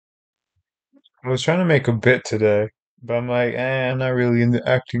I was trying to make a bit today, but I'm like, I'm not really in the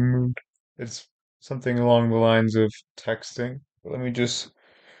acting mood. It's something along the lines of texting. Let me just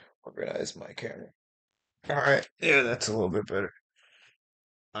organize my camera. All right, yeah, that's a little bit better.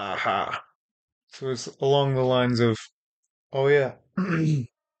 Aha. So it's along the lines of, oh yeah, I'm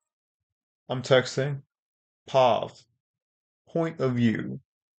texting. POV, point of view.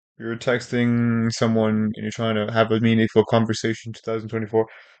 You're texting someone and you're trying to have a meaningful conversation, 2024.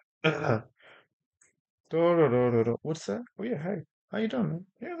 What's that? Oh yeah, hey, how you doing, man?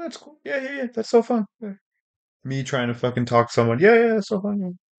 Yeah, that's cool. Yeah, that's so fun. Yeah. Me trying to fucking talk to someone. Yeah, that's so fun.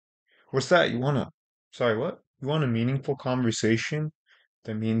 Yeah. What's that? Sorry, what? You want a meaningful conversation?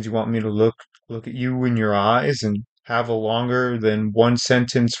 That means you want me to look at you in your eyes and have a longer than one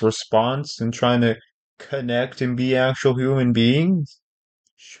sentence response and trying to connect and be actual human beings?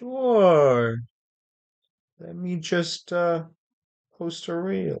 Sure. Let me just post a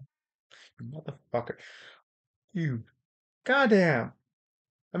reel. Motherfucker. You goddamn.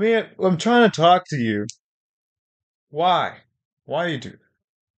 I mean, I'm trying to talk to you. Why? Why you do?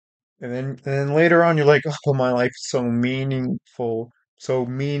 And then later on, you're like, oh, my life's so meaningful, so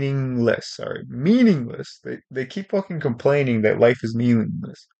meaningless. Sorry, meaningless. They keep fucking complaining that life is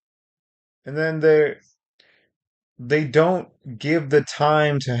meaningless, and then they don't give the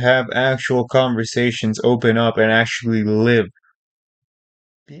time to have actual conversations, open up, and actually live.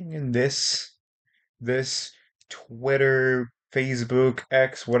 Being in this Twitter, Facebook,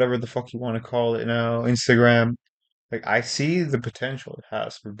 X, whatever the fuck you want to call it now, Instagram. Like I see the potential it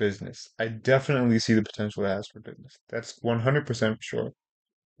has for business. I definitely see the potential it has for business. That's 100% sure.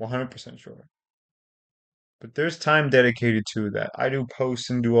 100% sure. But there's time dedicated to that. I do posts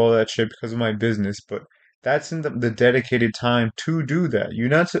and do all that shit because of my business, but that's in the dedicated time to do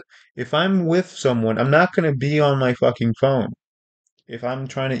that. If I'm with someone, I'm not gonna be on my fucking phone. If I'm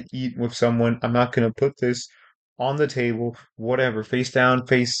trying to eat with someone, I'm not gonna put this on the table, whatever, face down,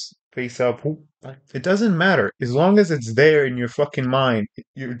 face up. It doesn't matter. As long as it's there in your fucking mind,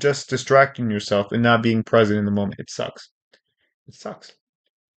 you're just distracting yourself and not being present in the moment. It sucks. It sucks.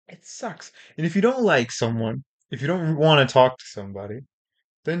 It sucks. And if you don't like someone, if you don't want to talk to somebody,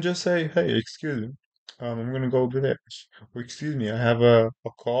 then just say, "Hey, excuse me, I'm gonna go over there." Or excuse me, I have a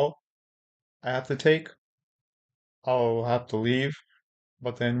call I have to take. I'll have to leave.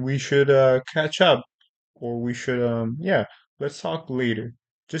 But then we should catch up, or we should yeah, let's talk later.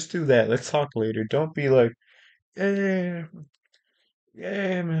 Just do that. Let's talk later. Don't be like, yeah,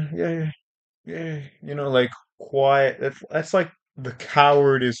 yeah, man, yeah. Like quiet. That's like the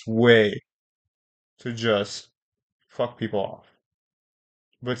cowardice way to just fuck people off.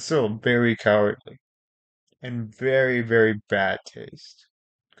 But still very cowardly and very, very bad taste.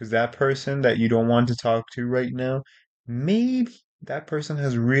 Because that person that you don't want to talk to right now, maybe that person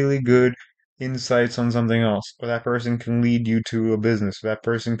has really good insights on something else. Or that person can lead you to a business. Or that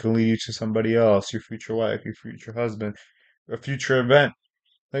person can lead you to somebody else, your future wife, your future husband, a future event.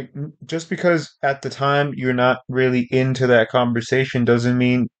 Like, just because at the time you're not really into that conversation doesn't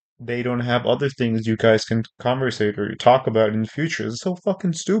mean they don't have other things you guys can conversate or talk about in the future. It's so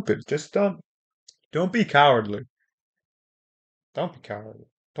fucking stupid. Just don't be cowardly. Don't be cowardly.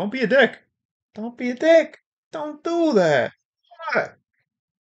 Don't be a dick. Don't be a dick. Don't do that. What?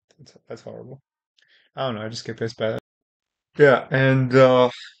 That's horrible. I don't know. I just get pissed by that. Yeah, and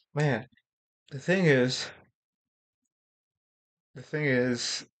man, the thing is, the thing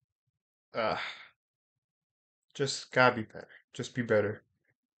is, uh, just gotta be better. Just be better.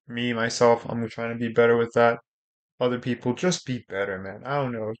 Me, myself, I'm trying to be better with that. Other people, just be better, man. I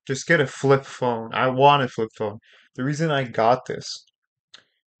don't know. Just get a flip phone. I want a flip phone. The reason I got this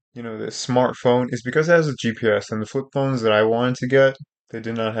smartphone is because it has a GPS, and the flip phones that I wanted to get, they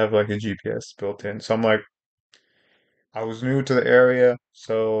did not have like a GPS built in. So I'm like, I was new to the area,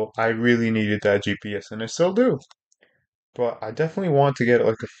 so I really needed that GPS, and I still do. But I definitely want to get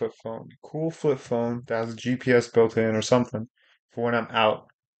like a flip phone, cool flip phone that has a GPS built in or something for when I'm out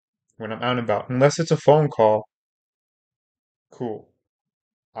and about. Unless it's a phone call, cool.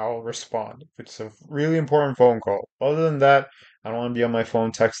 I'll respond if it's a really important phone call. Other than that, I don't want to be on my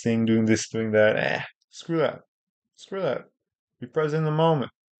phone texting, doing this, doing that. Screw that. Screw that. Be present in the moment.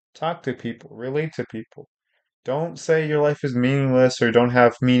 Talk to people. Relate to people. Don't say your life is meaningless or don't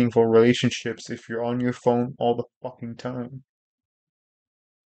have meaningful relationships if you're on your phone all the fucking time.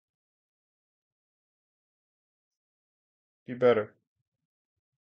 Be better.